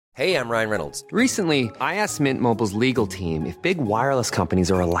Hey, I'm Ryan Reynolds. Recently, I asked Mint Mobile's legal team if big wireless companies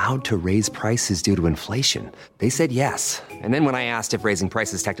are allowed to raise prices due to inflation. They said yes. And then when I asked if raising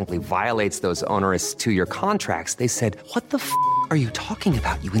prices technically violates those onerous two-year contracts, they said, "What the f*** are you talking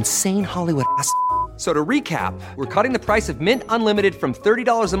about, you insane Hollywood ass f- So to recap, we're cutting the price of Mint Unlimited from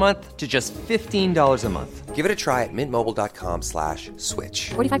 $30 a month to just $15 a month. Give it a try at mintmobile.com/switch.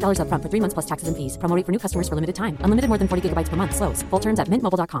 $45 up front for 3 months plus taxes and fees. Promo rate for new customers for limited time. Unlimited more than 40 gigabytes per month. Slows full terms at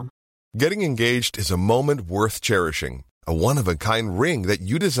mintmobile.com. Getting engaged is a moment worth cherishing. A one-of-a-kind ring that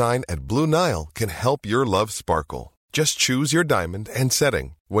you design at Blue Nile can help your love sparkle. Just choose your diamond and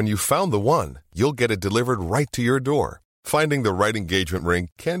setting. When you've found the one, you'll get it delivered right to your door. Finding the right engagement ring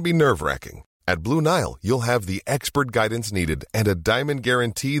can be nerve-wracking. At Blue Nile, you'll have the expert guidance needed and a diamond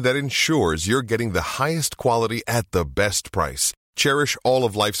guarantee that ensures you're getting the highest quality at the best price. Cherish all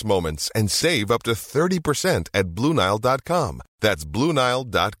of life's moments and save up to 30% at BlueNile.com. That's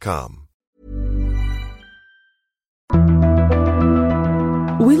BlueNile.com.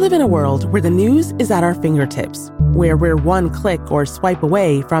 We live in a world where the news is at our fingertips, where we're one click or swipe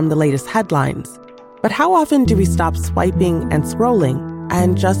away from the latest headlines. But how often do we stop swiping and scrolling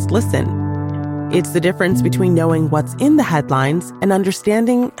and just listen? It's the difference between knowing what's in the headlines and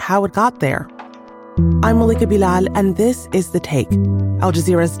understanding how it got there. I'm Malika Bilal, and this is The Take, Al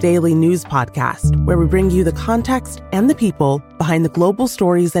Jazeera's daily news podcast, where we bring you the context and the people behind the global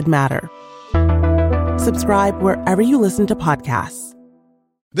stories that matter. Subscribe wherever you listen to podcasts.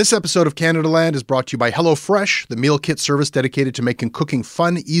 This episode of Canadaland is brought to you by HelloFresh, the meal kit service dedicated to making cooking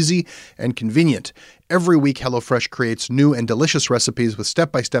fun, easy, and convenient. Every week, HelloFresh creates new and delicious recipes with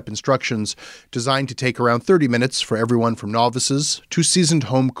step-by-step instructions designed to take around 30 minutes for everyone from novices to seasoned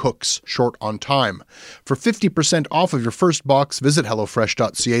home cooks, short on time. For 50% off of your first box, visit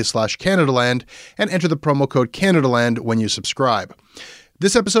hellofresh.ca/Canadaland and enter the promo code Canadaland when you subscribe.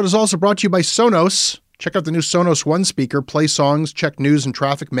 This episode is also brought to you by Sonos. Check out the new Sonos One speaker, play songs, check news and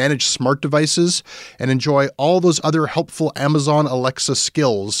traffic, manage smart devices, and enjoy all those other helpful Amazon Alexa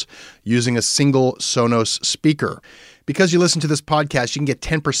skills using a single Sonos speaker. Because you listen to this podcast, you can get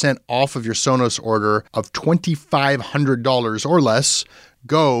 10% off of your Sonos order of $2,500 or less.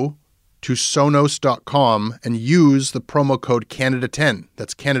 Go to Sonos.com and use the promo code Canada10.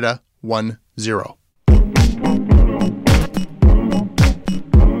 That's Canada10.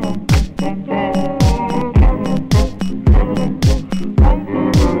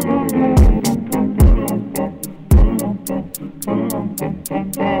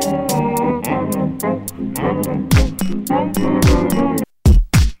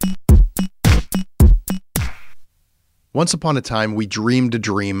 Once upon a time, we dreamed a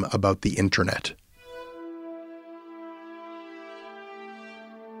dream about the internet.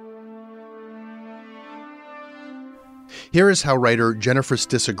 Here is how writer Jennifer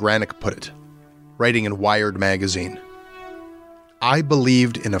Stissa-Granick put it, writing in Wired magazine. I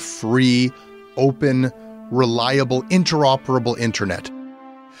believed in a free, open, reliable, interoperable internet.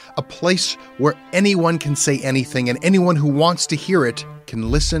 A place where anyone can say anything and anyone who wants to hear it can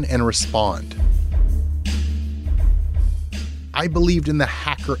listen and respond. I believed in the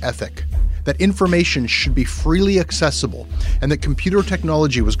hacker ethic, that information should be freely accessible, and that computer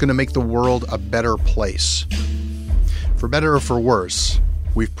technology was going to make the world a better place. For better or for worse,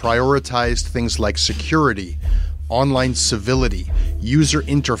 we've prioritized things like security, online civility, user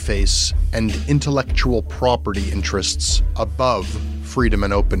interface, and intellectual property interests above freedom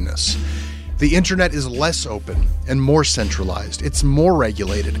and openness. The internet is less open and more centralized. It's more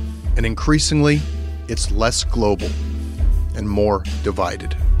regulated, and increasingly, it's less global and more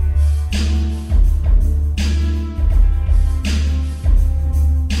divided.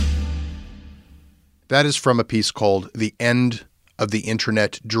 That is from a piece called The End of the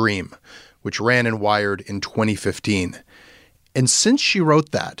Internet Dream, which ran in Wired in 2015. And since she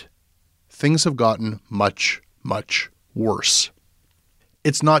wrote that, things have gotten much, much worse.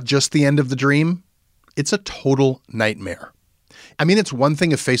 It's not just the end of the dream, it's a total nightmare. I mean, it's one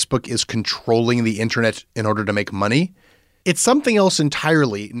thing if Facebook is controlling the internet in order to make money. It's something else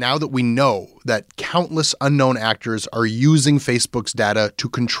entirely now that we know that countless unknown actors are using Facebook's data to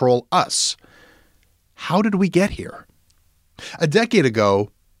control us. How did we get here? A decade ago,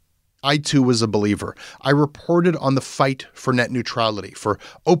 I too was a believer. I reported on the fight for net neutrality, for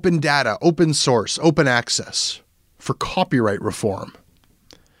open data, open source, open access, for copyright reform.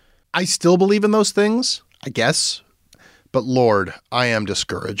 I still believe in those things, I guess, but Lord, I am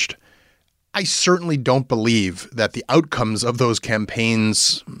discouraged. I certainly don't believe that the outcomes of those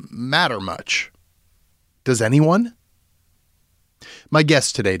campaigns matter much. Does anyone? My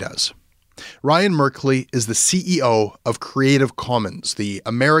guest today does. Ryan Merkley is the CEO of Creative Commons, the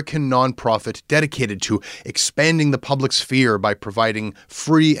American nonprofit dedicated to expanding the public sphere by providing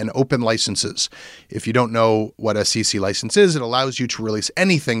free and open licenses. If you don't know what a CC license is, it allows you to release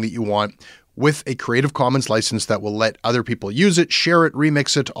anything that you want with a Creative Commons license that will let other people use it, share it,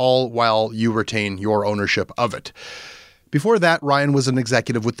 remix it, all while you retain your ownership of it. Before that, Ryan was an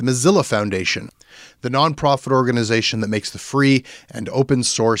executive with the Mozilla Foundation, the nonprofit organization that makes the free and open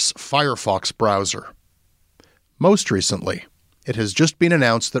source Firefox browser. Most recently, it has just been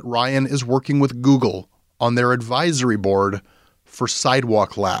announced that Ryan is working with Google on their advisory board for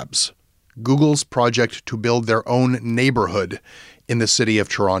Sidewalk Labs, Google's project to build their own neighborhood in the city of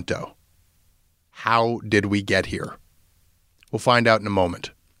Toronto. How did we get here? We'll find out in a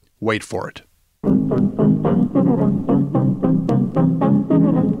moment. Wait for it.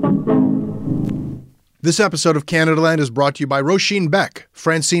 This episode of Canadaland is brought to you by Roisin Beck,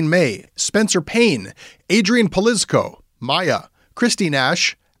 Francine May, Spencer Payne, Adrian Polizko, Maya, Christy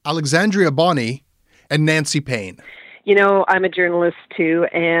Nash, Alexandria Bonney, and Nancy Payne. You know, I'm a journalist too,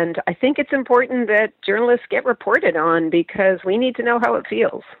 and I think it's important that journalists get reported on because we need to know how it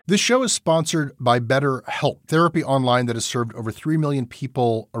feels. This show is sponsored by BetterHelp, therapy online that has served over 3 million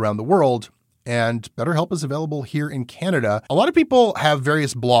people around the world. And BetterHelp is available here in Canada. A lot of people have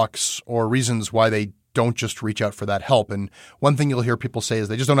various blocks or reasons why they don't just reach out for that help. And one thing you'll hear people say is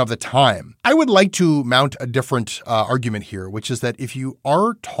they just don't have the time. I would like to mount a different argument here, which is that if you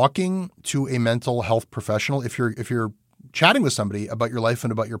are talking to a mental health professional, if you're chatting with somebody about your life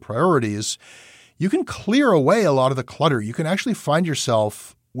and about your priorities, you can clear away a lot of the clutter. You can actually find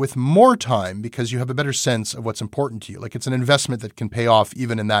yourself with more time because you have a better sense of what's important to you. Like it's an investment that can pay off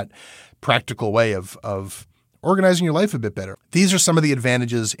even in that practical way of organizing your life a bit better. These are some of the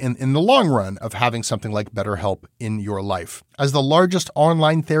advantages in the long run of having something like BetterHelp in your life. As the largest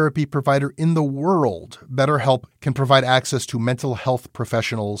online therapy provider in the world, BetterHelp can provide access to mental health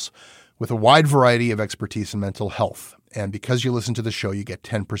professionals with a wide variety of expertise in mental health. And because you listen to the show, you get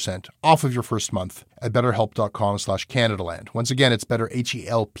 10% off of your first month at betterhelp.com/Canadaland. Once again, it's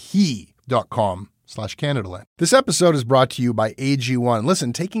betterhelp.com/Canadaland. This episode is brought to you by AG1.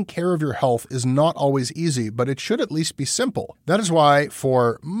 Listen, taking care of your health is not always easy, but it should at least be simple. That is why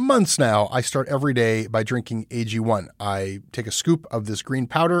for months now, I start every day by drinking AG1. I take a scoop of this green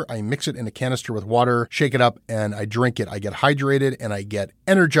powder, I mix it in a canister with water, shake it up, and I drink it. I get hydrated and I get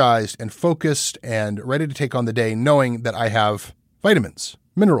energized and focused and ready to take on the day knowing that I have vitamins,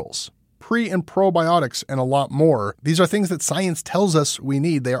 minerals, pre and probiotics, and a lot more. These are things that science tells us we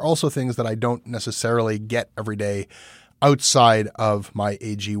need. They are also things that I don't necessarily get every day outside of my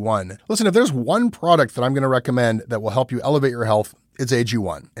AG1. Listen, if there's one product that I'm going to recommend that will help you elevate your health, it's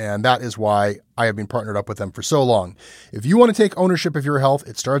AG1. And that is why I have been partnered up with them for so long. If you want to take ownership of your health,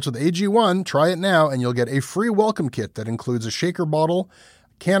 it starts with AG1. Try it now, and you'll get a free welcome kit that includes a shaker bottle,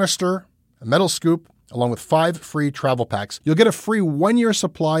 canister, a metal scoop, along with 5 free travel packs. You'll get a free 1-year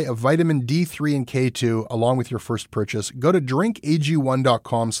supply of vitamin D3 and K2 along with your first purchase. Go to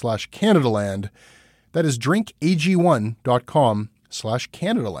drinkag1.com/Canadaland. That is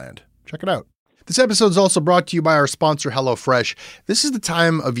drinkag1.com/Canadaland. Check it out. This episode is also brought to you by our sponsor, HelloFresh. This is the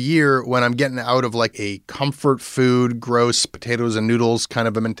time of year when I'm getting out of like a comfort food, gross potatoes and noodles kind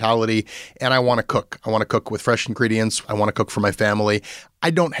of a mentality, and I want to cook. I want to cook with fresh ingredients. I want to cook for my family. I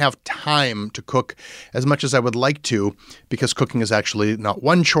don't have time to cook as much as I would like to because cooking is actually not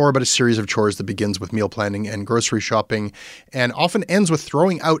one chore, but a series of chores that begins with meal planning and grocery shopping and often ends with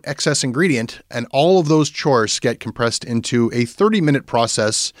throwing out excess ingredient. And all of those chores get compressed into a 30-minute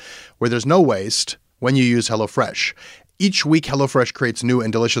process where there's no waste when you use HelloFresh. Each week, HelloFresh creates new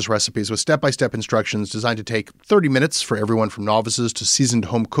and delicious recipes with step-by-step instructions designed to take 30 minutes for everyone from novices to seasoned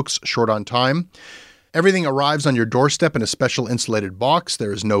home cooks short on time. Everything arrives on your doorstep in a special insulated box.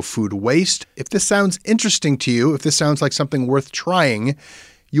 There is no food waste. If this sounds interesting to you, if this sounds like something worth trying,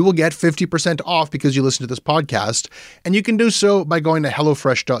 you will get 50% off because you listen to this podcast. And you can do so by going to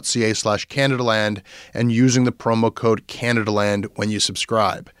hellofresh.ca/Canadaland and using the promo code Canadaland when you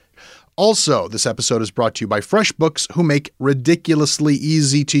subscribe. Also, this episode is brought to you by FreshBooks, who make ridiculously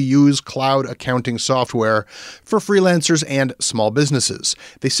easy-to-use cloud accounting software for freelancers and small businesses.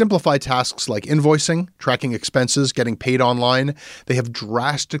 They simplify tasks like invoicing, tracking expenses, getting paid online. They have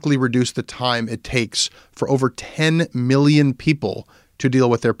drastically reduced the time it takes for over 10 million people to deal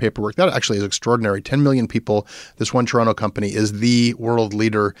with their paperwork. That actually is extraordinary. 10 million people. This one Toronto company is the world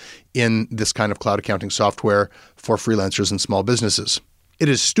leader in this kind of cloud accounting software for freelancers and small businesses. It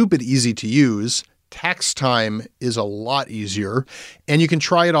is stupid easy to use. Tax time is a lot easier. And you can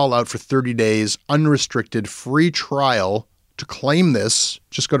try it all out for 30 days, unrestricted, free trial To claim this,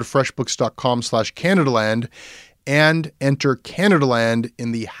 just go to freshbooks.com/Canadaland and enter Canadaland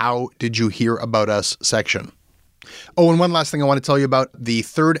in the How Did You Hear About Us section. Oh, and one last thing I want to tell you about. The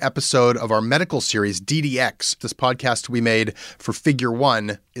third episode of our medical series, DDX, this podcast we made for Figure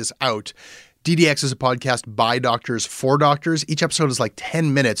One, is out. DDX is a podcast by doctors for doctors. Each episode is like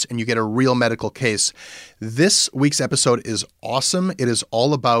 10 minutes and you get a real medical case. This week's episode is awesome. It is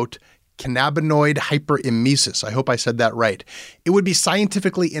all about cannabinoid hyperemesis. I hope I said that right. It would be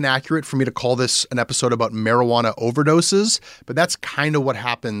scientifically inaccurate for me to call this an episode about marijuana overdoses, but that's kind of what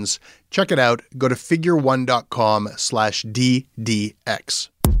happens. Check it out. Go to figureone.com/DDX.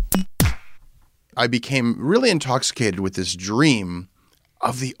 I became really intoxicated with this dream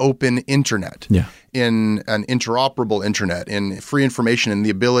of the open internet, in an interoperable internet, in free information, and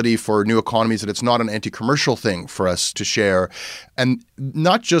the ability for new economies that it's not an anti-commercial thing for us to share, and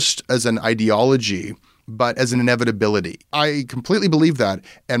not just as an ideology, but as an inevitability. I completely believe that,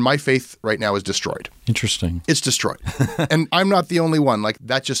 and my faith right now is destroyed. Interesting. It's destroyed. And I'm not the only one. Like,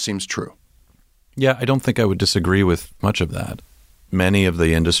 that just seems true. Yeah, I don't think I would disagree with much of that. Many of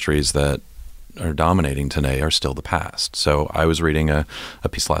the industries that are dominating today are still the past. So I was reading a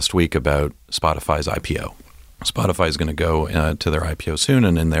piece last week about Spotify's IPO. Spotify is going to go to their IPO soon,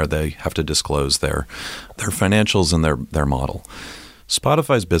 and in there they have to disclose their financials and their model.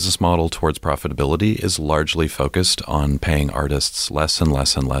 Spotify's business model towards profitability is largely focused on paying artists less and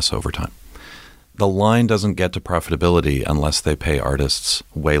less and less over time. The line doesn't get to profitability unless they pay artists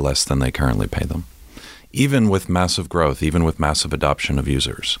way less than they currently pay them, even with massive growth, even with massive adoption of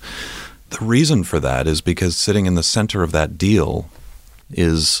users. The reason for that is because sitting in the center of that deal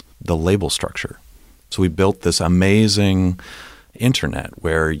is the label structure. So we built this amazing internet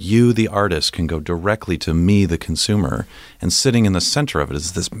where you, the artist, can go directly to me, the consumer, and sitting in the center of it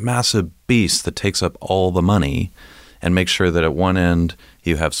is this massive beast that takes up all the money and makes sure that at one end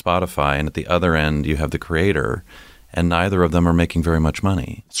you have Spotify and at the other end you have the creator, and neither of them are making very much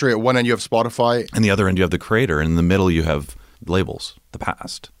money. Sorry, at one end you have Spotify. And the other end you have the creator, and in the middle you have labels, the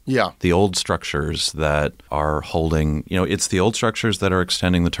past. Yeah. The old structures that are holding, it's the old structures that are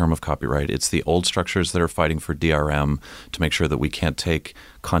extending the term of copyright. It's the old structures that are fighting for DRM to make sure that we can't take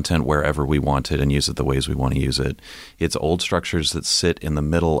content wherever we want it and use it the ways we want to use it. It's old structures that sit in the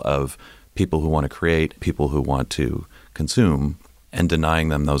middle of people who want to create, people who want to consume, and denying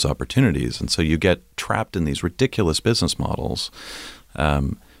them those opportunities. And so you get trapped in these ridiculous business models.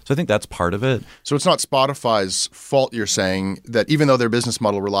 So I think that's part of it. So it's not Spotify's fault, you're saying, that even though their business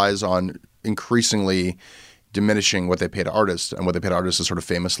model relies on increasingly diminishing what they pay to artists, and what they pay to artists is sort of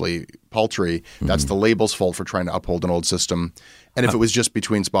famously paltry, that's the label's fault for trying to uphold an old system. And if it was just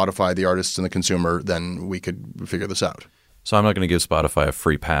between Spotify, the artists, and the consumer, then we could figure this out. So I'm not going to give Spotify a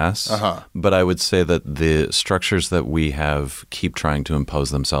free pass, but I would say that the structures that we have keep trying to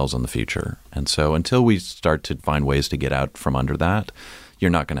impose themselves on the future. And so until we start to find ways to get out from under that, you're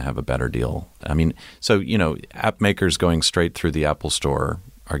not going to have a better deal. I mean, so, app makers going straight through the Apple Store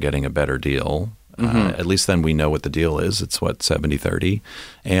are getting a better deal. At least then we know what the deal is. It's 70-30,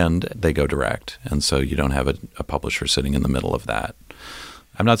 and they go direct. And so you don't have a publisher sitting in the middle of that.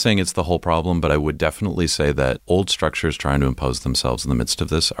 I'm not saying it's the whole problem, but I would definitely say that old structures trying to impose themselves in the midst of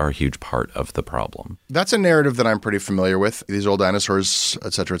this are a huge part of the problem. That's a narrative that I'm pretty familiar with, these old dinosaurs,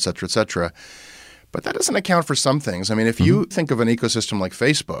 et cetera, et cetera, et cetera. But that doesn't account for some things. I mean, if you think of an ecosystem like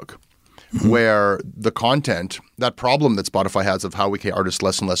Facebook, where the content, that problem that Spotify has of how we pay artists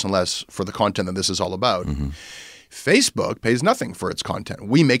less and less and less for the content that this is all about, Facebook pays nothing for its content.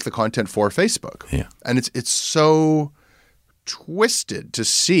 We make the content for Facebook. Yeah. And it's so twisted to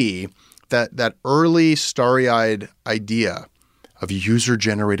see that early starry-eyed idea of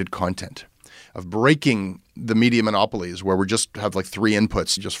user-generated content, of breaking the media monopolies where we just have like three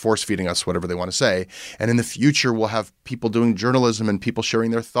inputs, just force-feeding us whatever they want to say. And in the future, we'll have people doing journalism and people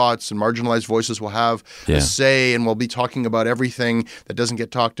sharing their thoughts, and marginalized voices will have a say, and we'll be talking about everything that doesn't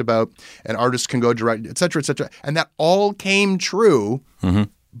get talked about, and artists can go direct, et cetera, et cetera. And that all came true,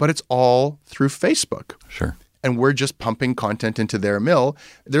 but it's all through Facebook. Sure. And we're just pumping content into their mill.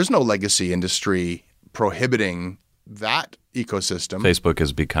 There's no legacy industry prohibiting that ecosystem. Facebook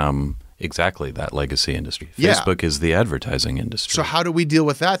has become exactly that legacy industry. Yeah. Facebook is the advertising industry. So how do we deal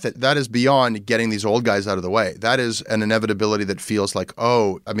with that? That is beyond getting these old guys out of the way. That is an inevitability that feels like,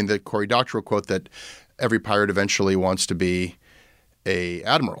 the Cory Doctorow quote that every pirate eventually wants to be a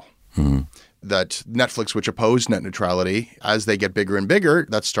admiral. That Netflix, which opposed net neutrality, as they get bigger and bigger,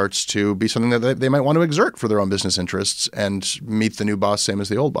 that starts to be something that they might want to exert for their own business interests and meet the new boss same as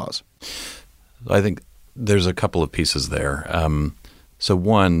the old boss. I think there's a couple of pieces there. So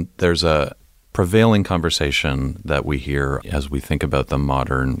one, there's a prevailing conversation that we hear as we think about the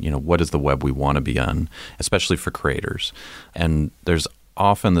modern, what is the web we want to be on, especially for creators. And there's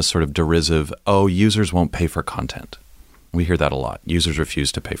often this sort of derisive, users won't pay for content. We hear that a lot. Users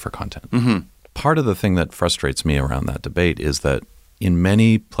refuse to pay for content. Mm-hmm. Part of the thing that frustrates me around that debate is that in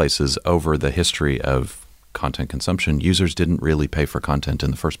many places over the history of content consumption, users didn't really pay for content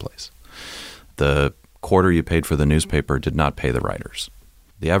in the first place. The quarter you paid for the newspaper did not pay the writers.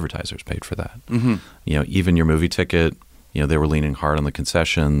 The advertisers paid for that. Mm-hmm. Even your movie ticket, they were leaning hard on the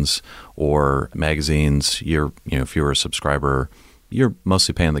concessions, or magazines. If you were a subscriber, you're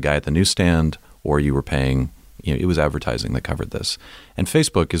mostly paying the guy at the newsstand, or you were paying, it was advertising that covered this. And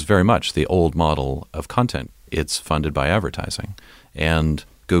Facebook is very much the old model of content. It's funded by advertising. And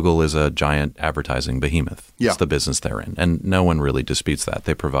Google is a giant advertising behemoth. Yeah. It's the business they're in. And no one really disputes that.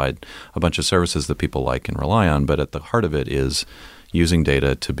 They provide a bunch of services that people like and rely on, but at the heart of it is using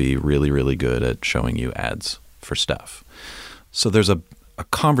data to be really, really good at showing you ads for stuff. So there's a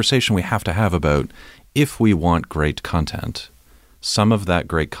conversation we have to have about, if we want great content, some of that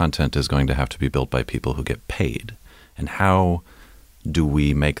great content is going to have to be built by people who get paid. And how do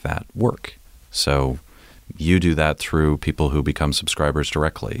we make that work? So you do that through people who become subscribers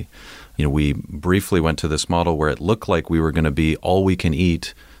directly. We briefly went to this model where it looked like we were going to be all we can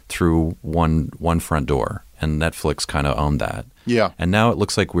eat through one front door, and Netflix kind of owned that. Yeah. And now it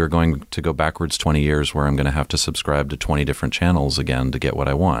looks like we're going to go backwards 20 years, where I'm going to have to subscribe to 20 different channels again to get what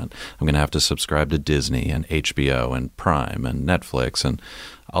I want. I'm going to have to subscribe to Disney and HBO and Prime and Netflix and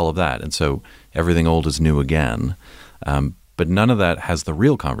all of that. And so everything old is new again. But none of that has the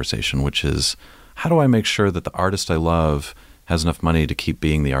real conversation, which is, how do I make sure that the artist I love has enough money to keep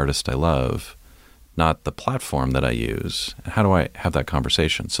being the artist I love, not the platform that I use? How do I have that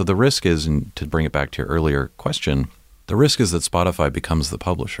conversation? So the risk is, and to bring it back to your earlier question, the risk is that Spotify becomes the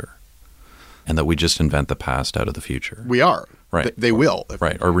publisher, and that we just invent the past out of the future. We are. Right. They will.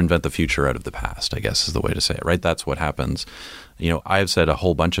 Right. Or invent the future out of the past, I guess is the way to say it, right? That's what happens. I've said a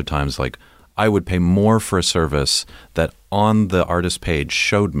whole bunch of times, like, I would pay more for a service that on the artist page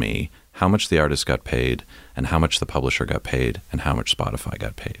showed me how much the artist got paid and how much the publisher got paid and how much Spotify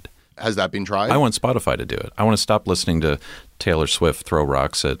got paid. Has that been tried? I want Spotify to do it. I want to stop listening to Taylor Swift throw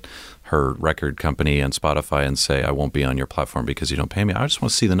rocks at her record company and Spotify and say, I won't be on your platform because you don't pay me. I just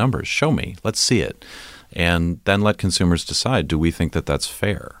want to see the numbers. Show me. Let's see it. And then let consumers decide, do we think that that's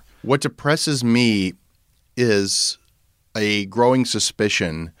fair? What depresses me is a growing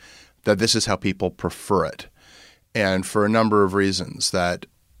suspicion that this is how people prefer it. And for a number of reasons, that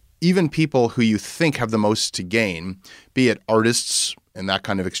even people who you think have the most to gain, be it artists in that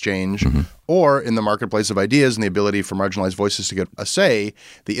kind of exchange, or in the marketplace of ideas and the ability for marginalized voices to get a say,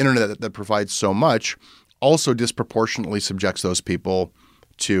 the internet that provides so much also disproportionately subjects those people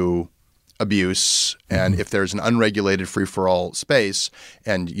to abuse. And if there's an unregulated free-for-all space,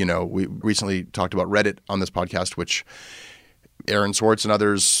 and we recently talked about Reddit on this podcast, which Aaron Swartz and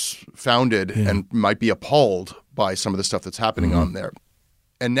others founded, and might be appalled by some of the stuff that's happening on there.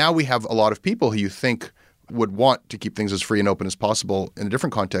 And now we have a lot of people who you think would want to keep things as free and open as possible in a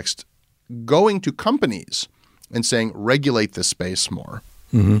different context, going to companies and saying, regulate this space more.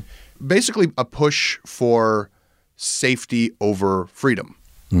 Basically a push for safety over freedom.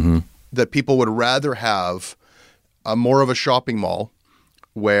 That people would rather have more of a shopping mall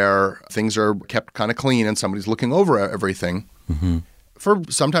where things are kept kind of clean and somebody's looking over everything for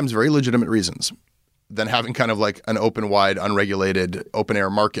sometimes very legitimate reasons, than having kind of like an open, wide, unregulated, open-air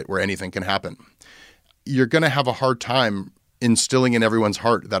market where anything can happen. You're going to have a hard time instilling in everyone's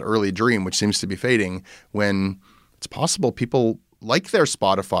heart that early dream, which seems to be fading, when it's possible people like their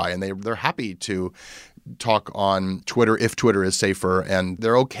Spotify and they're happy to talk on Twitter if Twitter is safer, and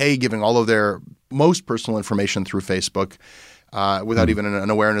they're okay giving all of their most personal information through Facebook without even an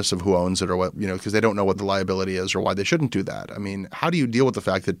awareness of who owns it, or what, because they don't know what the liability is or why they shouldn't do that. I mean, how do you deal with the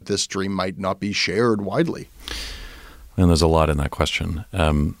fact that this dream might not be shared widely? And there's a lot in that question.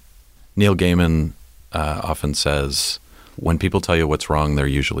 Neil Gaiman often says, when people tell you what's wrong, they're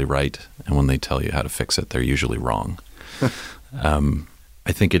usually right. And when they tell you how to fix it, they're usually wrong.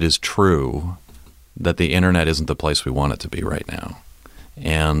 I think it is true that the internet isn't the place we want it to be right now.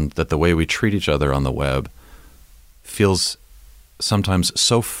 And that the way we treat each other on the web feels sometimes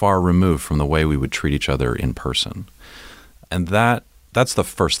so far removed from the way we would treat each other in person. And that's the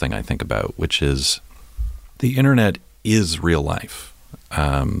first thing I think about, which is the internet is real life,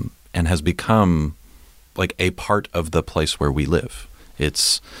 and has become like a part of the place where we live.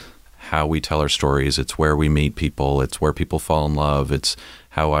 It's how we tell our stories. It's where we meet people. It's where people fall in love. It's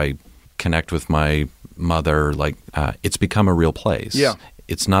how I connect with my mother. Like, it's become a real place. Yeah.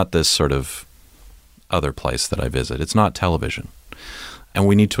 It's not this sort of other place that I visit. It's not television. And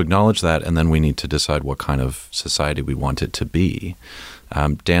we need to acknowledge that, and then we need to decide what kind of society we want it to be.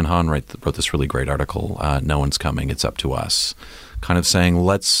 Dan Hahn wrote this really great article, No One's Coming, It's Up to Us, kind of saying,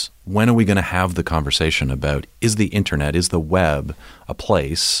 when are we going to have the conversation about, is the internet, is the web a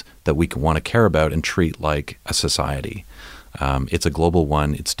place that we want to care about and treat like a society? It's a global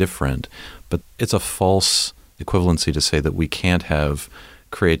one, it's different, but it's a false equivalency to say that we can't have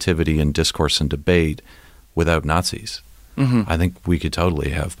creativity and discourse and debate without Nazis. Mm-hmm. I think we could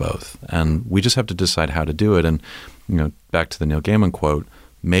totally have both. And we just have to decide how to do it. And, back to the Neil Gaiman quote,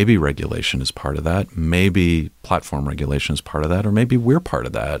 maybe regulation is part of that. Maybe platform regulation is part of that. Or maybe we're part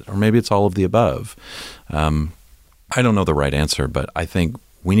of that. Or maybe it's all of the above. I don't know the right answer, but I think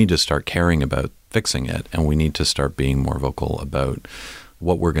we need to start caring about fixing it. And we need to start being more vocal about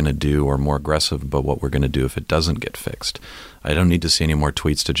what we're going to do, or more aggressive about what we're going to do if it doesn't get fixed. I don't need to see any more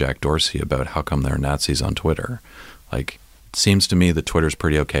tweets to Jack Dorsey about how come there are Nazis on Twitter. It seems to me that Twitter's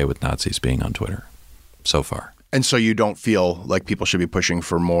pretty okay with Nazis being on Twitter so far. And so you don't feel like people should be pushing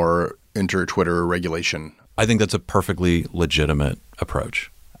for more inter-Twitter regulation? I think that's a perfectly legitimate approach.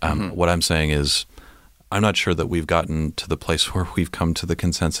 What I'm saying is I'm not sure that we've gotten to the place where we've come to the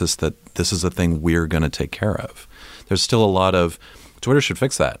consensus that this is a thing we're going to take care of. There's still a lot of Twitter should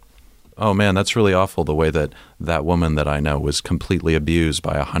fix that. Oh, man, that's really awful, the way that woman that I know was completely abused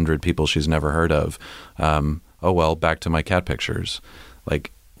by 100 people she's never heard of. Oh, well, back to my cat pictures.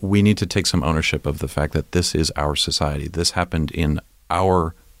 We need to take some ownership of the fact that this is our society. This happened in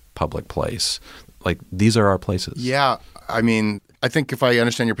our public place. These are our places. Yeah. I mean, I think if I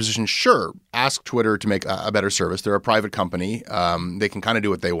understand your position, sure, ask Twitter to make a better service. They're a private company. They can kind of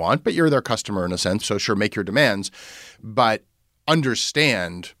do what they want, but you're their customer in a sense. So sure, make your demands. But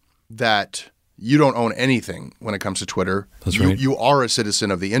understand that you don't own anything when it comes to Twitter. That's right. You are a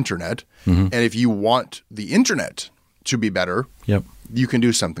citizen of the internet. Mm-hmm. And if you want the internet to be better, yep, you can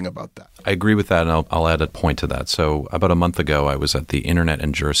do something about that. I agree with that, and I'll add a point to that. So about a month ago, I was at the Internet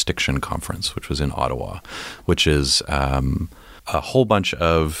and Jurisdiction Conference, which was in Ottawa, which is a whole bunch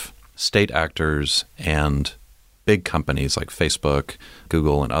of state actors and big companies like Facebook,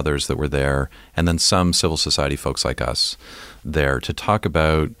 Google, and others that were there, and then some civil society folks like us there to talk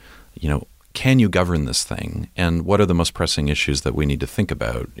about, can you govern this thing? And what are the most pressing issues that we need to think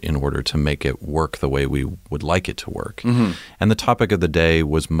about in order to make it work the way we would like it to work? Mm-hmm. And the topic of the day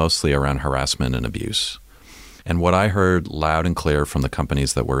was mostly around harassment and abuse. And what I heard loud and clear from the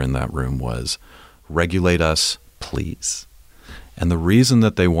companies that were in that room was, regulate us, please. And the reason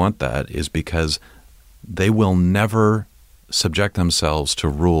that they want that is because they will never subject themselves to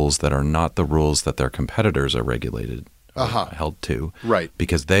rules that are not the rules that their competitors are regulated. Held to. Right.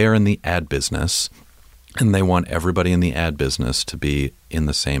 Because they are in the ad business, and they want everybody in the ad business to be in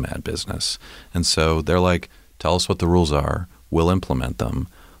the same ad business. And so they're like, tell us what the rules are, we'll implement them,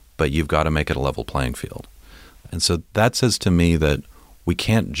 but you've got to make it a level playing field. And so that says to me that we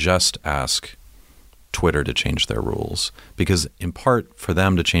can't just ask Twitter to change their rules, because in part for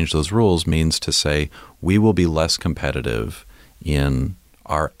them to change those rules means to say we will be less competitive in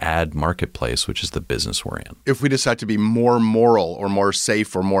our ad marketplace, which is the business we're in. If we decide to be more moral or more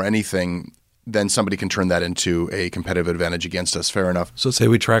safe or more anything, then somebody can turn that into a competitive advantage against us. Fair enough. So say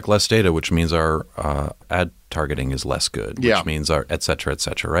we track less data, which means our ad targeting is less good, which means our et cetera,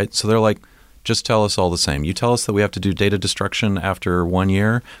 right? So they're like, just tell us all the same. You tell us that we have to do data destruction after 1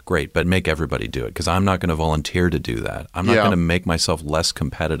 year, great, but make everybody do it, because I'm not going to volunteer to do that. I'm not going to make myself less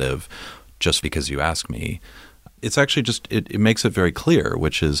competitive just because you ask me. It's actually just, it makes it very clear,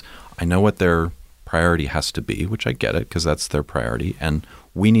 which is I know what their priority has to be, which I get it because that's their priority, and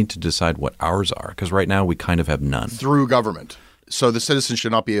we need to decide what ours are, because right now we kind of have none. Through government. So the citizens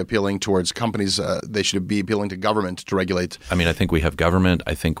should not be appealing towards companies. They should be appealing to government to regulate. I mean, I think we have government.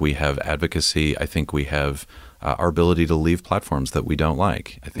 I think we have advocacy. I think we have our ability to leave platforms that we don't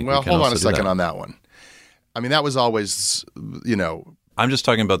like. I think. Well, we can hold on also a second do that. on that one. I mean, that was always, I'm just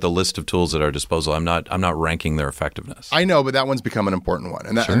talking about the list of tools at our disposal. I'm not ranking their effectiveness. I know, but that one's become an important one.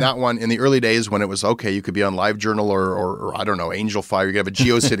 And that one, in the early days when it was, okay, you could be on LiveJournal or I don't know, AngelFire. You could have a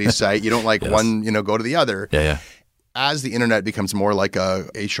GeoCities site. You don't like one, go to the other. Yeah. As the internet becomes more like a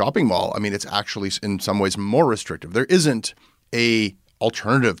shopping mall, I mean, it's actually in some ways more restrictive. There isn't a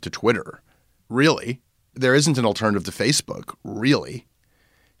alternative to Twitter, really. There isn't an alternative to Facebook, really.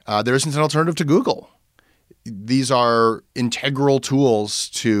 There isn't an alternative to Google. These are integral tools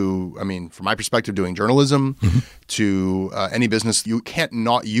to, I mean, from my perspective, doing journalism, to any business. You can't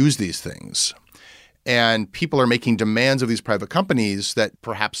not use these things. And people are making demands of these private companies that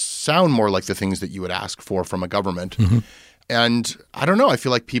perhaps sound more like the things that you would ask for from a government. And I don't know. I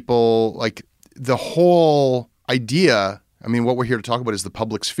feel like people, the whole idea, I mean, what we're here to talk about is the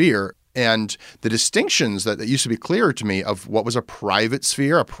public sphere. And the distinctions that used to be clearer to me of what was a private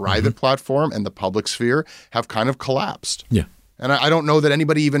sphere, a private platform, and the public sphere have kind of collapsed. Yeah. And I don't know that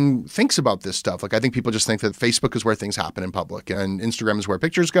anybody even thinks about this stuff. Like, I think people just think that Facebook is where things happen in public, and Instagram is where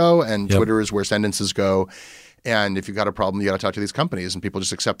pictures go, and Twitter is where sentences go. And if you've got a problem, you got to talk to these companies, and people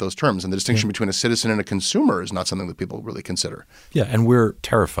just accept those terms. And the distinction between a citizen and a consumer is not something that people really consider. Yeah, and we're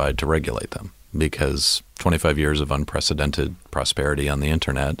terrified to regulate them because 25 years of unprecedented prosperity on the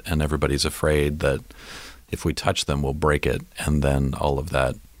internet, and everybody's afraid that if we touch them, we'll break it, and then all of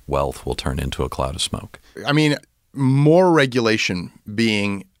that wealth will turn into a cloud of smoke. I mean, more regulation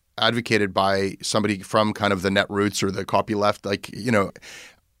being advocated by somebody from kind of the net roots or the copyleft, like, you know,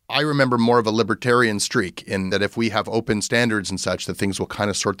 I remember more of a libertarian streak in that if we have open standards and such, that things will kind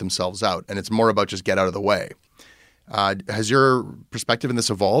of sort themselves out. And it's more about just get out of the way. Has your perspective in this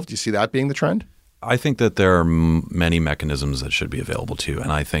evolved? Do you see that being the trend? I think that there are many mechanisms that should be available to you,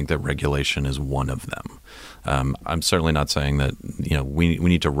 and I think that regulation is one of them. I'm certainly not saying that, you know, we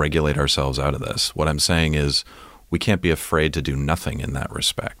need to regulate ourselves out of this. What I'm saying is we can't be afraid to do nothing in that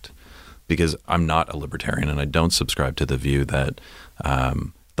respect, because I'm not a libertarian and I don't subscribe to the view that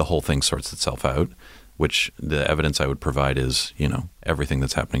the whole thing sorts itself out, which the evidence I would provide is, you know, everything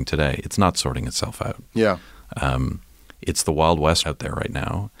that's happening today. It's not sorting itself out. Yeah. It's the Wild West out there right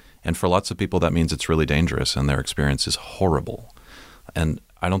now. And for lots of people, that means it's really dangerous and their experience is horrible. And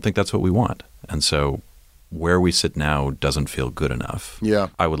I don't think that's what we want. And so where we sit now doesn't feel good enough. Yeah.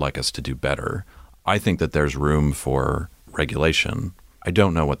 I would like us to do better. I think that there's room for regulation. I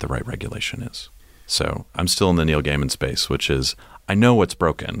don't know what the right regulation is. So I'm still in the Neil Gaiman space, which is I know what's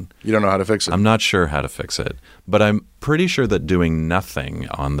broken. You don't know how to fix it. I'm not sure how to fix it. But I'm pretty sure that doing nothing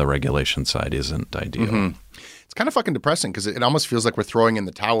on the regulation side isn't ideal. Mm-hmm. It's kind of fucking depressing because it almost feels like we're throwing in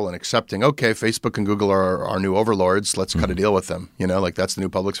the towel and accepting, okay, Facebook and Google are our new overlords. Let's cut a deal with them. You know, like that's the new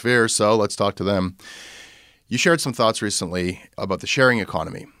public sphere. So let's talk to them. You shared some thoughts recently about the sharing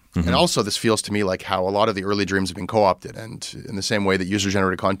economy. Mm-hmm. And also this feels to me like how a lot of the early dreams have been co-opted. And in the same way that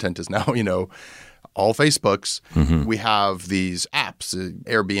user-generated content is now, you know, all Facebook's, we have these apps,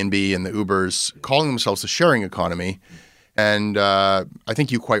 Airbnb and the Ubers, calling themselves the sharing economy. And I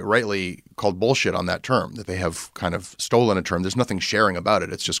think you quite rightly called bullshit on that term, that they have kind of stolen a term. There's nothing sharing about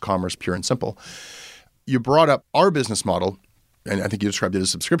it. It's just commerce, pure and simple. You brought up our business model, and I think you described it as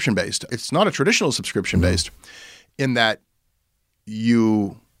subscription-based. It's not a traditional subscription-based in that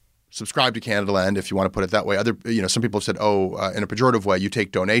you subscribe to Canadaland, if you want to put it that way. Some people have said, in a pejorative way, you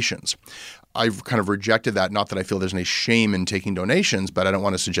take donations. I've kind of rejected that. Not that I feel there's any shame in taking donations, but I don't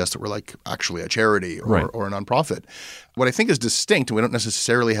want to suggest that we're like actually a charity or a nonprofit. What I think is distinct, and we don't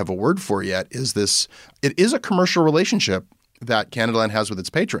necessarily have a word for yet, is this. It is a commercial relationship that Canadaland has with its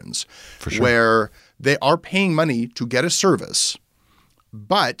patrons, for sure, where they are paying money to get a service,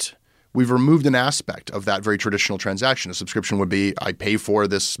 but we've removed an aspect of that very traditional transaction. A subscription would be, I pay for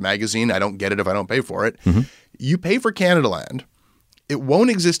this magazine. I don't get it if I don't pay for it. Mm-hmm. You pay for Canadaland. It won't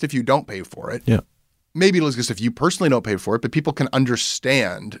exist if you don't pay for it. Yeah. Maybe it'll exist if you personally don't pay for it, but people can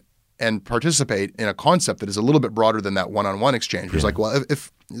understand and participate in a concept that is a little bit broader than that one-on-one exchange. It's like, well,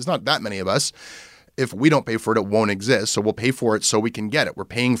 if there's not that many of us, if we don't pay for it, it won't exist. So we'll pay for it so we can get it. We're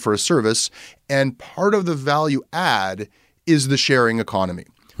paying for a service. And part of the value add is the sharing economy.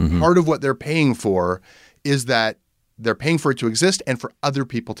 Mm-hmm. Part of what they're paying for is that they're paying for it to exist and for other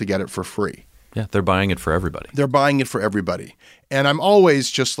people to get it for free. Yeah, they're buying it for everybody. They're buying it for everybody. And I'm always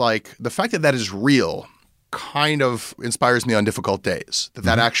just like, the fact that that is real kind of inspires me on difficult days,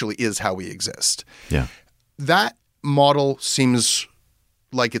 that actually is how we exist. Yeah. That model seems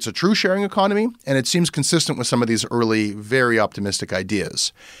like it's a true sharing economy, and it seems consistent with some of these early, very optimistic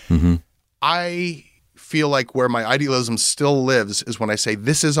ideas. Mm-hmm. I feel like where my idealism still lives is when I say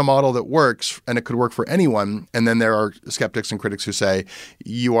this is a model that works and it could work for anyone. And then there are skeptics and critics who say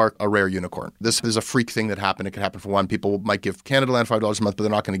you are a rare unicorn. This is a freak thing that happened. It could happen for one. People might give Canadaland $5 a month, but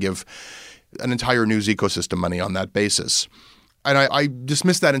they're not going to give an entire news ecosystem money on that basis. And I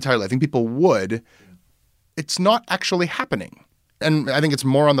dismiss that entirely. I think people would. It's not actually happening. And I think it's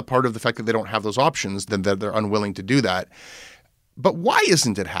more on the part of the fact that they don't have those options than that they're unwilling to do that. But why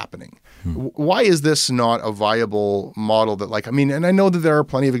isn't it happening? Why is this not a viable model that and I know that there are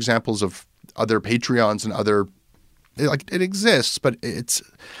plenty of examples of other Patreons and other, it exists, but it's,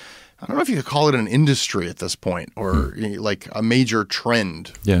 I don't know if you could call it an industry at this point or like a major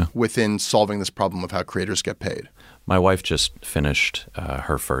trend within solving this problem of how creators get paid. My wife just finished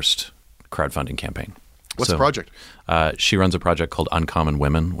her first crowdfunding campaign. What's the project? She runs a project called Uncommon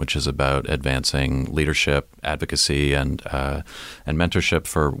Women, which is about advancing leadership, advocacy, and mentorship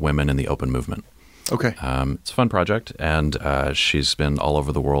for women in the open movement. Okay. It's a fun project, and she's been all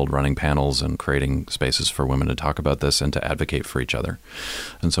over the world running panels and creating spaces for women to talk about this and to advocate for each other.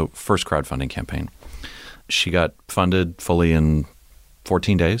 And so, first crowdfunding campaign. She got funded fully in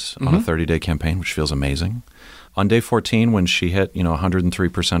 14 days on a 30-day campaign, which feels amazing. On day 14, when she hit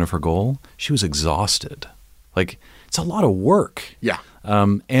 103% of her goal, she was exhausted. Like, it's a lot of work. Yeah.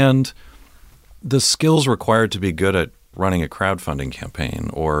 And the skills required to be good at running a crowdfunding campaign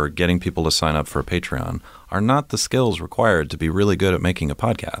or getting people to sign up for a Patreon are not the skills required to be really good at making a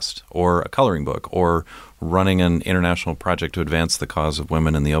podcast or a coloring book or running an international project to advance the cause of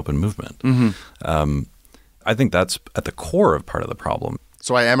women in the open movement. I think that's at the core of part of the problem.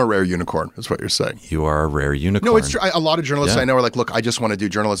 So I am a rare unicorn, is what you're saying. You are a rare unicorn. No, it's true. A lot of journalists I know are like, look, I just want to do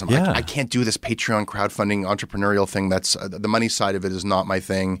journalism. Yeah. I can't do this Patreon crowdfunding entrepreneurial thing. That's the money side of it is not my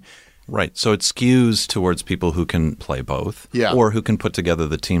thing. Right. So it skews towards people who can play both or who can put together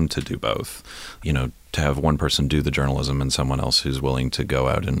the team to do both. To have one person do the journalism and someone else who's willing to go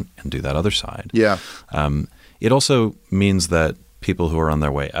out and do that other side. Yeah. It also means that people who are on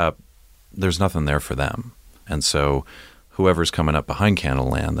their way up, there's nothing there for them. And so whoever's coming up behind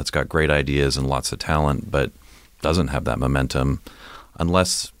Candleland that's got great ideas and lots of talent but doesn't have that momentum,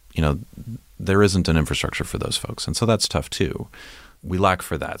 unless, there isn't an infrastructure for those folks. And so that's tough too. We lack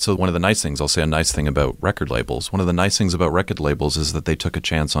for that. So one of the nice things, I'll say a nice thing about record labels, one of the nice things about record labels is that they took a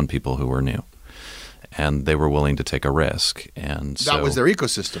chance on people who were new. And they were willing to take a risk. And so that was their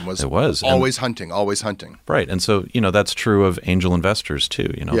ecosystem. It was. Always hunting. Right. And so, that's true of angel investors too.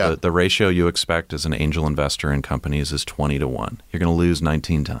 The ratio you expect as an angel investor in companies is 20 to 1. You're going to lose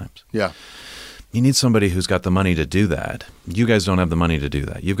 19 times. Yeah. You need somebody who's got the money to do that. You guys don't have the money to do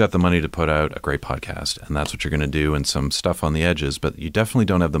that. You've got the money to put out a great podcast, and that's what you're going to do, and some stuff on the edges. But you definitely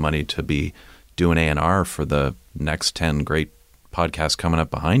don't have the money to be doing A&R for the next 10 great podcasts coming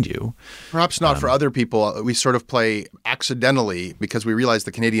up behind you. Perhaps not for other people. We sort of play accidentally because we realize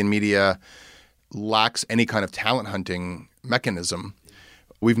the Canadian media lacks any kind of talent hunting mechanism.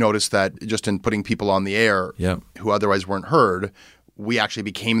 We've noticed that just in putting people on the air who otherwise weren't heard, we actually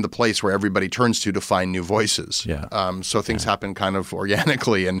became the place where everybody turns to find new voices. Yeah. So things happen kind of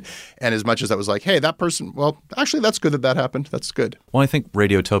organically. And as much as that was like, hey, that person, well, actually, that's good that happened. That's good. Well, I think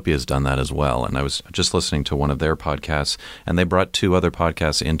Radiotopia has done that as well. And I was just listening to one of their podcasts, and they brought 2 other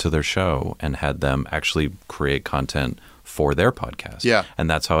podcasts into their show and had them actually create content for their podcast. Yeah. And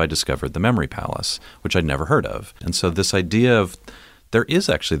that's how I discovered The Memory Palace, which I'd never heard of. And so this idea of there is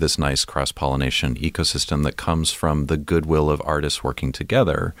actually this nice cross-pollination ecosystem that comes from the goodwill of artists working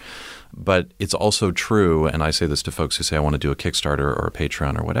together. But it's also true, and I say this to folks who say, I want to do a Kickstarter or a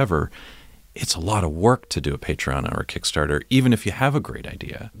Patreon or whatever, it's a lot of work to do a Patreon or a Kickstarter, even if you have a great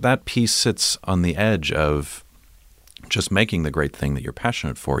idea. That piece sits on the edge of just making the great thing that you're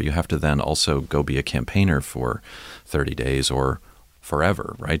passionate for. You have to then also go be a campaigner for 30 days or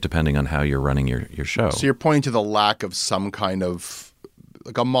forever, right? Depending on how you're running your show. So you're pointing to the lack of some kind of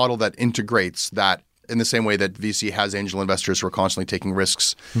like a model that integrates that in the same way that VC has angel investors who are constantly taking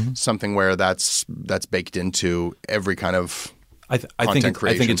risks, something where that's baked into every kind of content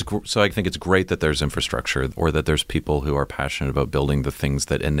creation. I think it's great that there's infrastructure or that there's people who are passionate about building the things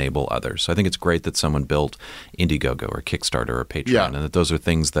that enable others. So I think it's great that someone built Indiegogo or Kickstarter or Patreon, and that those are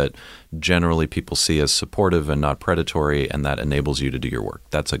things that generally people see as supportive and not predatory, and that enables you to do your work.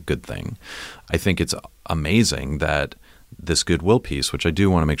 That's a good thing. I think it's amazing that this goodwill piece, which I do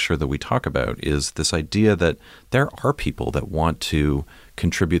want to make sure that we talk about, is this idea that there are people that want to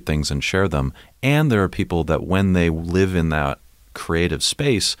contribute things and share them, and there are people that when they live in that creative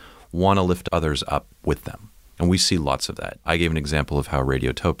space want to lift others up with them. And we see lots of that. I gave an example of how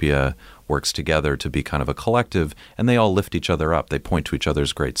Radiotopia works together to be kind of a collective, and they all lift each other up. They point to each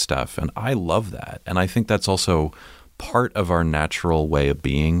other's great stuff, and I love that. And I think that's also part of our natural way of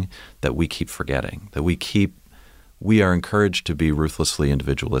being that we keep forgetting, that we are encouraged to be ruthlessly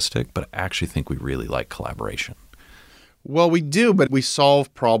individualistic, but I actually think we really like collaboration. Well, we do, but we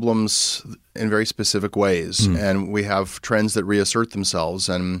solve problems in very specific ways, and we have trends that reassert themselves.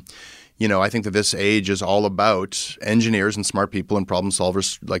 And, I think that this age is all about engineers and smart people and problem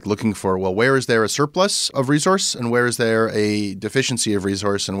solvers like looking for, well, where is there a surplus of resource and where is there a deficiency of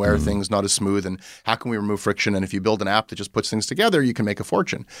resource and where are things not as smooth and how can we remove friction? And if you build an app that just puts things together, you can make a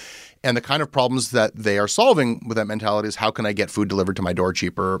fortune. And the kind of problems that they are solving with that mentality is how can I get food delivered to my door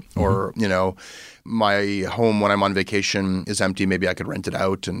cheaper? Or, my home when I'm on vacation is empty. Maybe I could rent it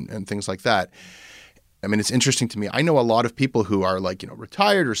out and things like that. I mean, it's interesting to me. I know a lot of people who are like,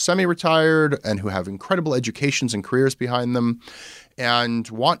 retired or semi-retired and who have incredible educations and careers behind them and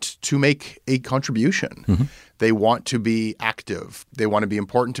want to make a contribution. Mm-hmm. They want to be active. They want to be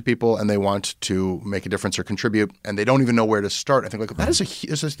important to people, and they want to make a difference or contribute, and they don't even know where to start. I think that is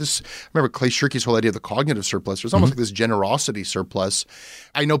this. I remember Clay Shirky's whole idea of the cognitive surplus. There's almost like this generosity surplus.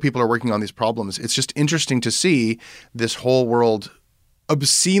 I know people are working on these problems. It's just interesting to see this whole world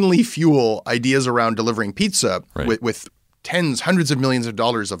obscenely fuel ideas around delivering pizza with tens, hundreds of millions of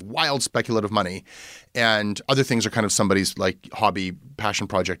dollars of wild speculative money. And other things are kind of somebody's like hobby passion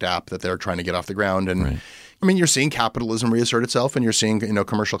project app that they're trying to get off the ground. And I mean, you're seeing capitalism reassert itself, and you're seeing,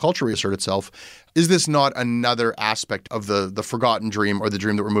 commercial culture reassert itself. Is this not another aspect of the forgotten dream, or the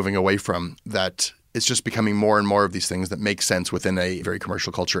dream that we're moving away from, that it's just becoming more and more of these things that make sense within a very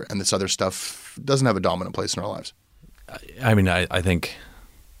commercial culture, and this other stuff doesn't have a dominant place in our lives? I mean, I think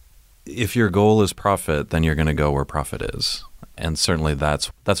if your goal is profit, then you're going to go where profit is. And certainly that's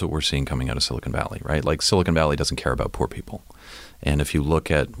what we're seeing coming out of Silicon Valley, right? Like Silicon Valley doesn't care about poor people. And if you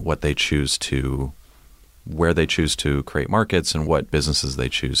look at what they choose to, where they choose to create markets and what businesses they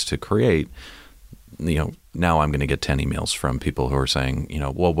choose to create, now I'm going to get 10 emails from people who are saying,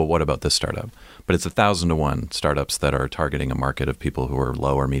 well, but what about this startup? But it's 1,000 to 1 startups that are targeting a market of people who are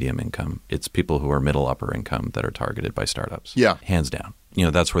low or medium income. It's people who are middle upper income that are targeted by startups. Yeah. Hands down.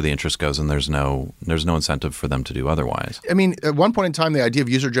 That's where the interest goes, and there's no incentive for them to do otherwise. I mean, at one point in time, the idea of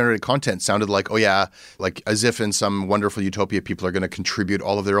user-generated content sounded like, like as if in some wonderful utopia, people are going to contribute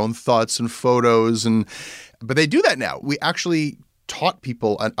all of their own thoughts and photos, but they do that now. We actually taught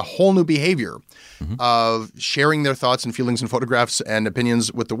people a whole new behavior of sharing their thoughts and feelings and photographs and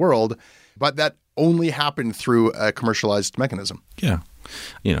opinions with the world, but that only happened through a commercialized mechanism. Yeah.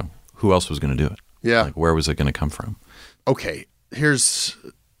 Who else was going to do it? Yeah. Like, where was it going to come from? Okay. Here's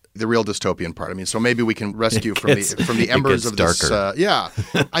the real dystopian part. I mean, so maybe we can rescue from the embers of this.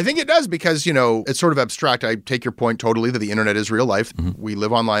 I think it does, because, it's sort of abstract. I take your point totally that the internet is real life. Mm-hmm. We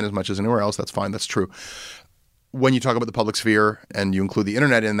live online as much as anywhere else. That's fine. That's true. When you talk about the public sphere and you include the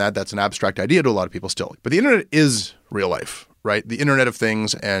internet in that, that's an abstract idea to a lot of people still. But the internet is real life, right? The Internet of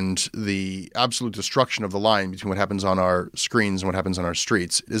Things and the absolute destruction of the line between what happens on our screens and what happens on our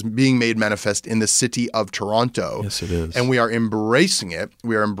streets is being made manifest in the city of Toronto. Yes, it is. And we are embracing it.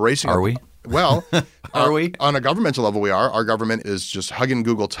 We are embracing it. Are we? Well, are we? On a governmental level, we are. Our government is just hugging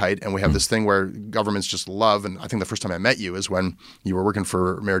Google tight, and we have this thing where governments just love. And I think the first time I met you is when you were working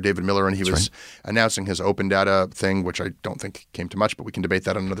for Mayor David Miller, and he was announcing his open data thing, which I don't think came to much, but we can debate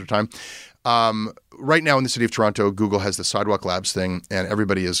that another time. Right now in the city of Toronto, Google has the Sidewalk Labs thing, and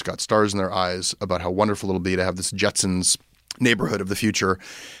everybody has got stars in their eyes about how wonderful it'll be to have this Jetsons neighborhood of the future.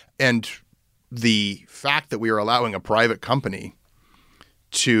 And the fact that we are allowing a private company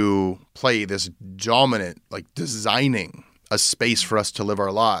to play this dominant, like designing a space for us to live our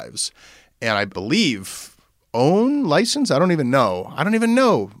lives, and I believe own license. I don't even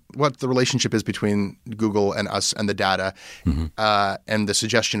know what the relationship is between Google and us and the data, and the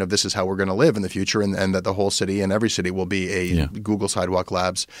suggestion of this is how we're going to live in the future, and that the whole city and every city will be a Google Sidewalk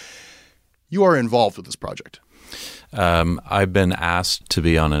Labs. You are involved with this project. I've been asked to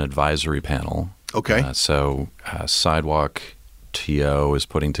be on an advisory panel. Okay. Sidewalk TO is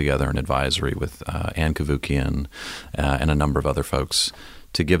putting together an advisory with Ann Kavukian and a number of other folks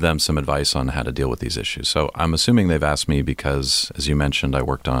to give them some advice on how to deal with these issues. So I'm assuming they've asked me because, as you mentioned, I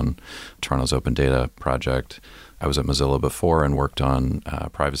worked on Toronto's Open Data project. I was at Mozilla before and worked on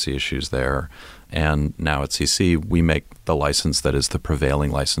privacy issues there. And now at CC, we make the license that is the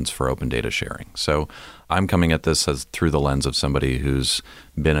prevailing license for open data sharing. So I'm coming at this through the lens of somebody who's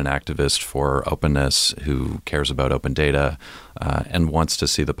been an activist for openness, who cares about open data, and wants to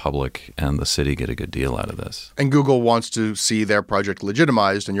see the public and the city get a good deal out of this. And Google wants to see their project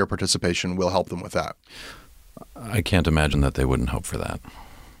legitimized, and your participation will help them with that. I can't imagine that they wouldn't hope for that.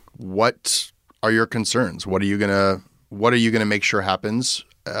 What are your concerns? What are you gonna make sure happens?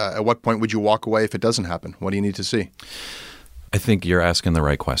 At what point would you walk away if it doesn't happen? What do you need to see? I think you're asking the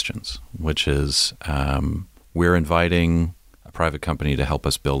right questions, which is we're inviting a private company to help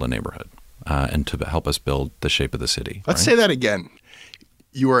us build a neighborhood and to help us build the shape of the city. Let's say that again.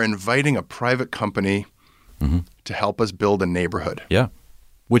 You are inviting a private company to help us build a neighborhood. Yeah.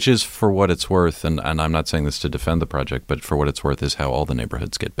 Which is, for what it's worth, and I'm not saying this to defend the project, but for what it's worth is how all the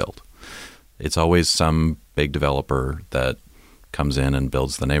neighborhoods get built. It's always some big developer that comes in and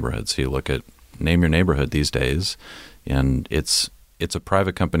builds the neighborhood. So you look at Name Your Neighborhood these days, and it's a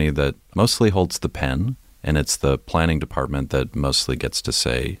private company that mostly holds the pen, and it's the planning department that mostly gets to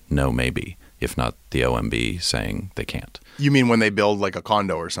say no, maybe, if not the OMB saying they can't. You mean when they build like a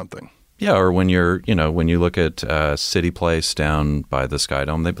condo or something? Yeah, or when when you look at City Place down by the Sky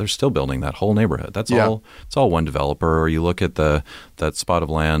Dome, they're still building that whole neighborhood. It's all one developer. Or you look at that spot of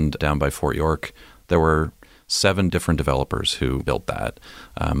land down by Fort York, there were 7 different developers who built that,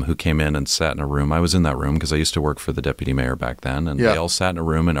 who came in and sat in a room. I was in that room because I used to work for the deputy mayor back then, and they all sat in a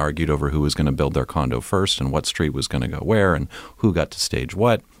room and argued over who was going to build their condo first and what street was going to go where and who got to stage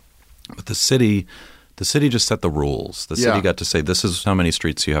what. But the city just set the rules. The city got to say, this is how many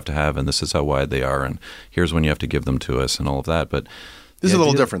streets you have to have, and this is how wide they are, and here's when you have to give them to us, and all of that. But this is a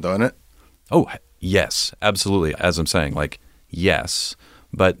little different, though, isn't it? Oh, yes, absolutely. As I'm saying, yes.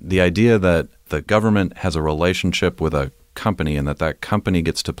 But the idea that the government has a relationship with a company and that company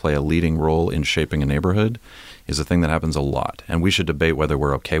gets to play a leading role in shaping a neighborhood is a thing that happens a lot. And we should debate whether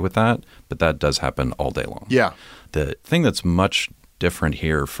we're okay with that, but that does happen all day long. Yeah. The thing that's much different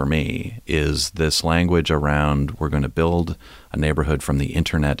here for me is this language around we're going to build a neighborhood from the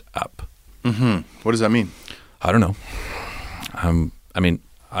internet up. Mm-hmm. What does that mean? I don't know. I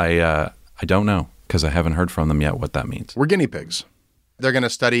don't know because I haven't heard from them yet what that means. We're guinea pigs. They're going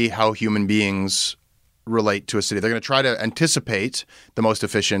to study how human beings relate to a city. They're going to try to anticipate the most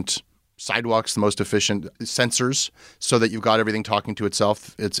efficient sidewalks, the most efficient sensors, so that you've got everything talking to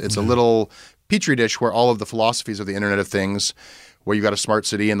itself. It's a little petri dish where all of the philosophies of the Internet of Things, where you've got a smart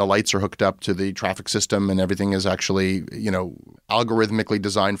city and the lights are hooked up to the traffic system and everything is actually, algorithmically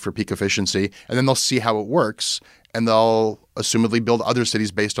designed for peak efficiency. And then they'll see how it works and they'll assumedly build other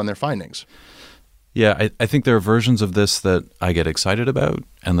cities based on their findings. Yeah, I think there are versions of this that I get excited about,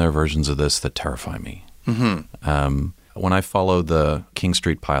 and there are versions of this that terrify me. Mm-hmm. When I follow the King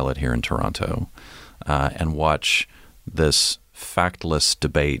Street pilot here in Toronto and watch this factless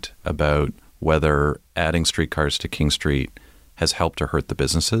debate about whether adding streetcars to King Street has helped or hurt the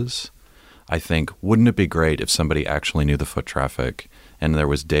businesses, I think, wouldn't it be great if somebody actually knew the foot traffic and there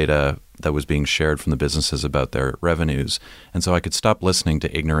was data that was being shared from the businesses about their revenues, and so I could stop listening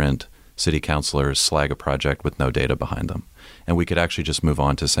to ignorant city councilors slag a project with no data behind them. And we could actually just move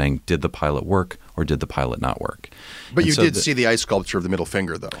on to saying, did the pilot work or did the pilot not work? But you did see the ice sculpture of the middle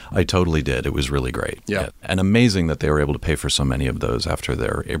finger, though. I totally did. It was really great. Yeah. And amazing that they were able to pay for so many of those after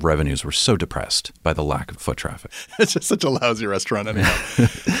their revenues were so depressed by the lack of foot traffic. It's just such a lousy restaurant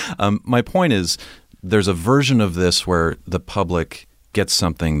anyhow. My point is, there's a version of this where the public gets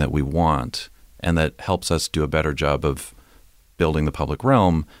something that we want and that helps us do a better job of building the public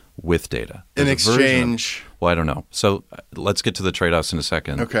realm with data. In exchange? I don't know. So let's get to the trade-offs in a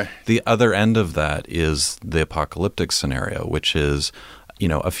second. Okay. The other end of that is the apocalyptic scenario, which is,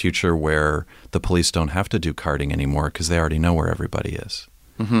 a future where the police don't have to do carding anymore because they already know where everybody is.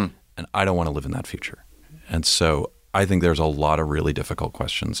 Mm-hmm. And I don't want to live in that future. And so I think there's a lot of really difficult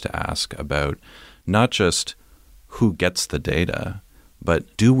questions to ask about not just who gets the data,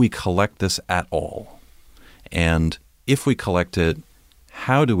 but do we collect this at all? And if we collect it,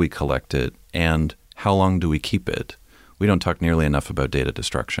 how do we collect it, and how long do we keep it? We don't talk nearly enough about data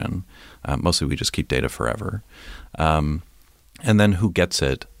destruction. Mostly we just keep data forever. And then who gets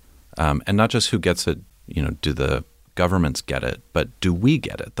it? And not just who gets it, do the governments get it, but do we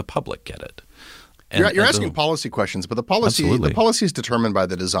get it? The public get it? And you're asking policy questions, but the policy is determined by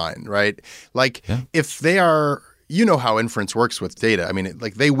the design, right? If they are... You know how inference works with data. I mean,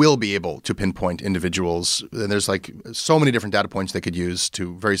 they will be able to pinpoint individuals. And there's so many different data points they could use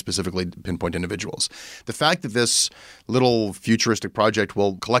to very specifically pinpoint individuals. The fact that this little futuristic project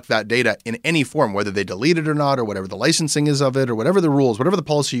will collect that data in any form, whether they delete it or not, or whatever the licensing is of it, or whatever the rules, whatever the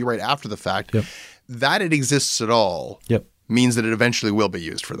policy you write after the fact, that it exists at all means that it eventually will be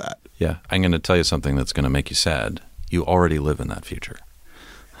used for that. Yeah. I'm going to tell you something that's going to make you sad. You already live in that future.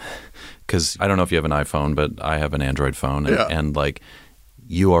 Because I don't know if you have an iPhone, but I have an Android phone, and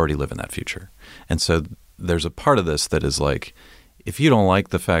you already live in that future. And so there's a part of this that is if you don't like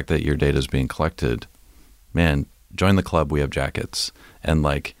the fact that your data is being collected, man, join the club. We have jackets, and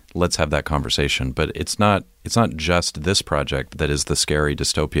let's have that conversation. But it's not just this project that is the scary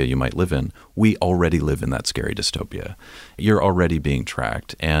dystopia you might live in. We already live in that scary dystopia. You're already being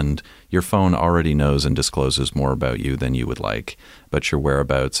tracked, and your phone already knows and discloses more about you than you would like, about your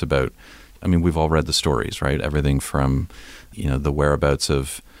whereabouts, we've all read the stories, right? Everything from, the whereabouts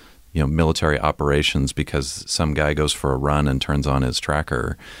of, military operations because some guy goes for a run and turns on his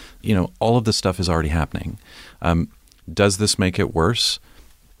tracker. All of this stuff is already happening. Does this make it worse?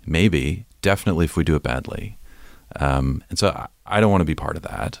 Maybe. Definitely if we do it badly. And so I don't want to be part of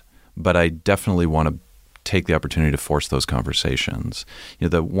that, but I definitely want to take the opportunity to force those conversations.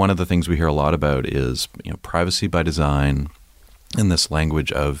 One of the things we hear a lot about is, privacy by design, and this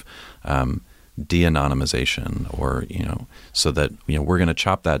language of de-anonymization, or, so that, we're going to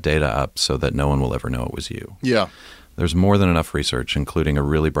chop that data up so that no one will ever know it was you. Yeah. There's more than enough research, including a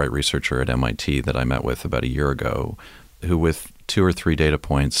really bright researcher at MIT that I met with about a year ago, who with 2 or 3 data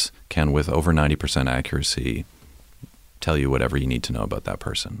points can, with over 90% accuracy, tell you whatever you need to know about that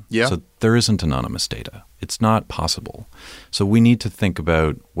person. Yeah. So there isn't anonymous data. It's not possible. So we need to think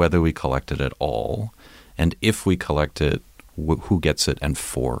about whether we collect it at all, and if we collect it, who gets it and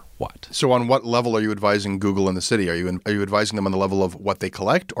for what. So on what level are you advising Google and the city? Are you advising them on the level of what they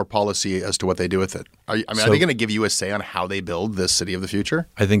collect or policy as to what they do with it? Are they going to give you a say on how they build this city of the future?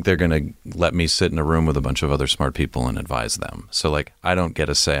 I think they're going to let me sit in a room with a bunch of other smart people and advise them. So I don't get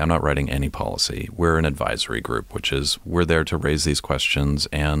a say. I'm not writing any policy. We're an advisory group, which is we're there to raise these questions,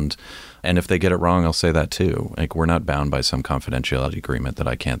 and if they get it wrong, I'll say that too. We're not bound by some confidentiality agreement that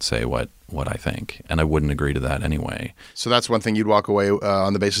I can't say what I think, and I wouldn't agree to that anyway. So that's one thing you'd walk away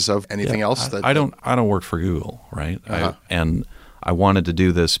on the basis of. Anything else? I don't work for Google, right? Uh-huh. And I wanted to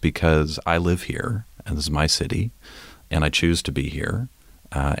do this because I live here, and this is my city, and I choose to be here,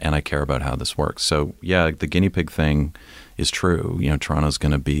 and I care about how this works. So yeah, the guinea pig thing is true. Toronto's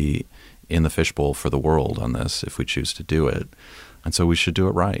going to be in the fishbowl for the world on this if we choose to do it, and so we should do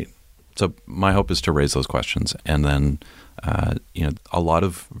it right. So my hope is to raise those questions, and then a lot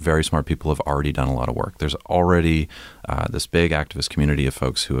of very smart people have already done a lot of work. There's already this big activist community of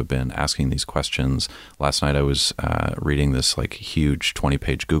folks who have been asking these questions. Last night I was reading this huge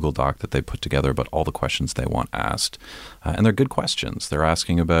 20-page Google Doc that they put together about all the questions they want asked, and they're good questions. They're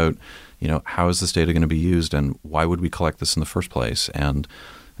asking about, how is this data going to be used, and why would we collect this in the first place? And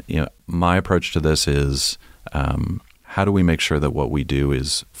my approach to this is, how do we make sure that what we do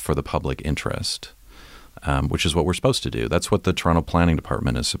is for the public interest? Which is what we're supposed to do. That's what the Toronto Planning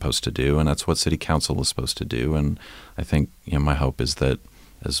Department is supposed to do, and that's what City Council is supposed to do. And I think my hope is that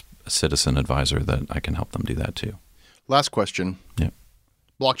as a citizen advisor that I can help them do that too. Last question. Yeah.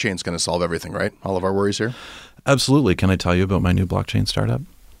 Blockchain's going to solve everything, right? All of our worries here? Absolutely. Can I tell you about my new blockchain startup?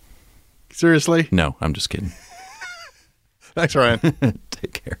 Seriously? No, I'm just kidding. Thanks, Ryan.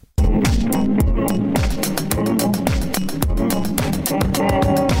 Take care.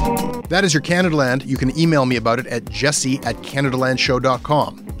 That is your Canadaland. You can email me about it at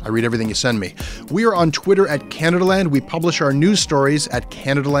jesse@canadalandshow.com. I read everything you send me. We are on Twitter at Canadaland. We publish our news stories at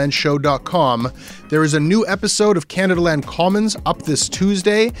canadalandshow.com. There is a new episode of Canadaland Commons up this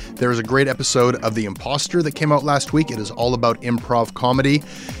Tuesday. There is a great episode of The Imposter that came out last week. It is all about improv comedy.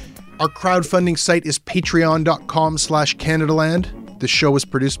 Our crowdfunding site is patreon.com/Canadaland. This show was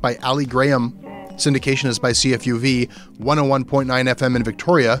produced by Ali Graham. Syndication is by CFUV, 101.9 FM in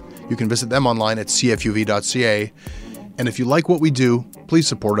Victoria. You can visit them online at cfuv.ca. And if you like what we do, please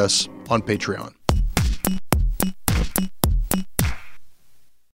support us on Patreon.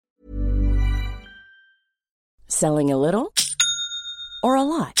 Selling a little or a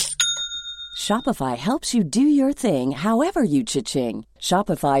lot? Shopify helps you do your thing however you cha-ching.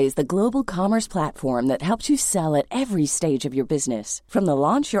 Shopify is the global commerce platform that helps you sell at every stage of your business. From the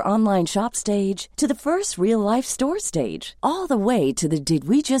launch your online shop stage to the first real-life store stage, all the way to the did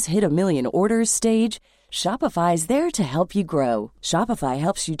we just hit a million orders stage. Shopify is there to help you grow. Shopify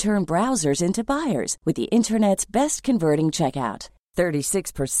helps you turn browsers into buyers with the internet's best converting checkout.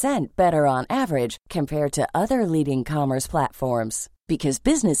 36% better on average compared to other leading commerce platforms. Because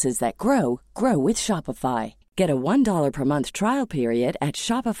businesses that grow, grow with Shopify. Get a $1 per month trial period at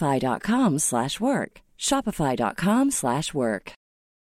shopify.com/work. Shopify.com/work.